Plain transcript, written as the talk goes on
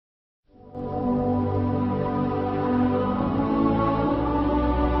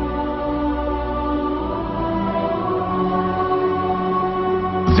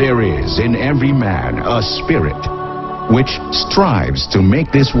There is in every man a spirit which strives to make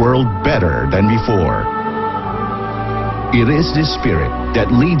this world better than before. It is this spirit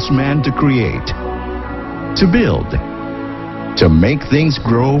that leads man to create, to build, to make things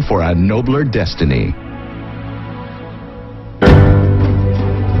grow for a nobler destiny.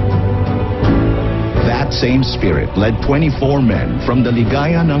 That same spirit led 24 men from the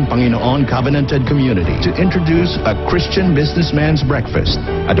Ligaya ng Panginoon Covenanted Community to introduce a Christian businessman's breakfast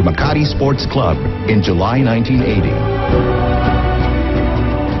at the Makati Sports Club in July 1980.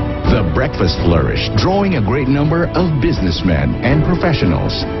 The breakfast flourished, drawing a great number of businessmen and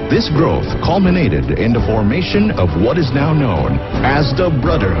professionals. This growth culminated in the formation of what is now known as the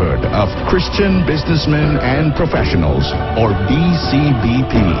Brotherhood of Christian Businessmen and Professionals, or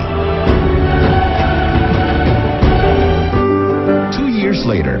BCBP. 2 years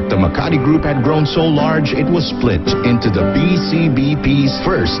later, the Makati Group had grown so large it was split into the BCBP's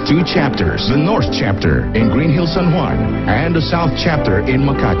first 2 chapters, the North Chapter in Green Hills, San Juan, and the South Chapter in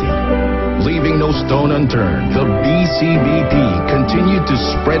Makati. Leaving no stone unturned, the BCBP continued to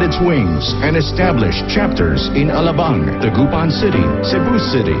spread its wings and establish chapters in Alabang, Dagupan City, Cebu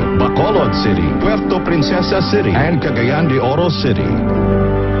City, Bacolod City, Puerto Princesa City, and Cagayan de Oro City.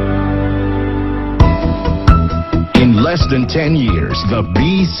 In less than 10 years, the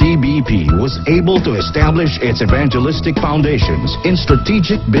BCBP was able to establish its evangelistic foundations in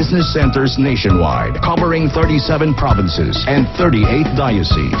strategic business centers nationwide, covering 37 provinces and 38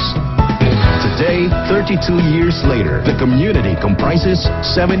 dioceses. Today, 32 years later, the community comprises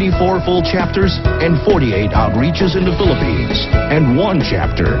 74 full chapters and 48 outreaches in the Philippines, and 1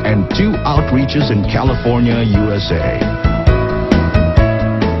 chapter and 2 outreaches in California, USA.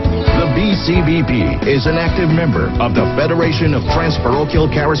 BCBP is an active member of the Federation of Transparochial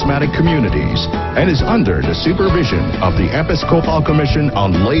Charismatic Communities and is under the supervision of the Episcopal Commission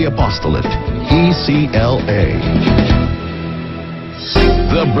on Lay Apostolate, ECLA.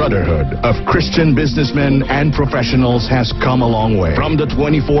 The Brotherhood of Christian Businessmen and Professionals has come a long way. From the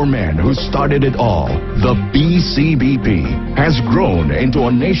 24 men who started it all, the BCBP has grown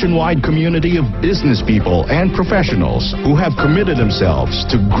into a nationwide community of business people and professionals who have committed themselves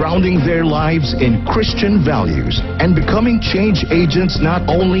to grounding their lives in Christian values and becoming change agents not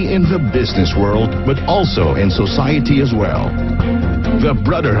only in the business world, but also in society as well. The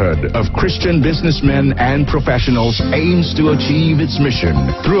Brotherhood of Christian Businessmen and Professionals aims to achieve its mission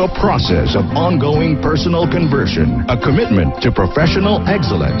through a process of ongoing personal conversion, a commitment to professional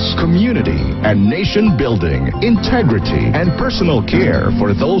excellence, community and nation building, integrity, and personal care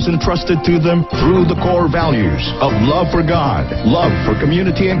for those entrusted to them through the core values of love for God, love for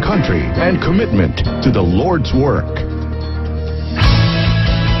community and country, and commitment to the Lord's work.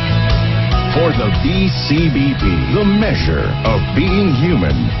 For the BCBP, the measure of being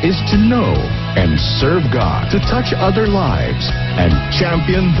human is to know and serve God, to touch other lives, and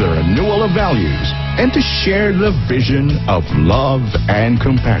champion the renewal of values, and to share the vision of love and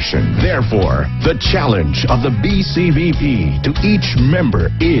compassion. Therefore, the challenge of the BCBP to each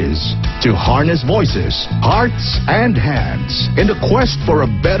member is to harness voices, hearts, and hands in the quest for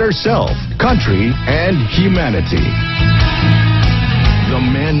a better self, country, and humanity. The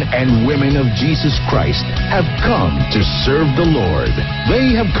men and women of Jesus Christ have come to serve the Lord.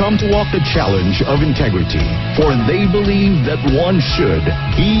 They have come to walk the challenge of integrity, for they believe that one should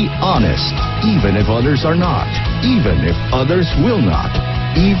be honest, even if others are not, even if others will not,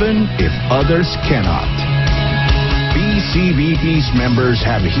 even if others cannot. BCBP's members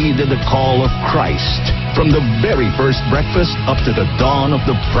have heeded the call of Christ from the very first breakfast up to the dawn of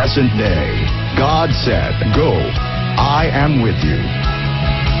the present day. God said, "Go, I am with you."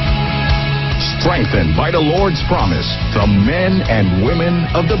 Strengthened by the Lord's promise, the men and women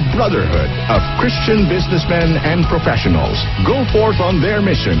of the Brotherhood of Christian Businessmen and Professionals go forth on their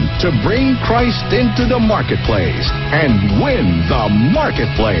mission to bring Christ into the marketplace and win the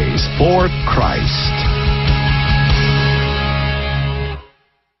marketplace for Christ.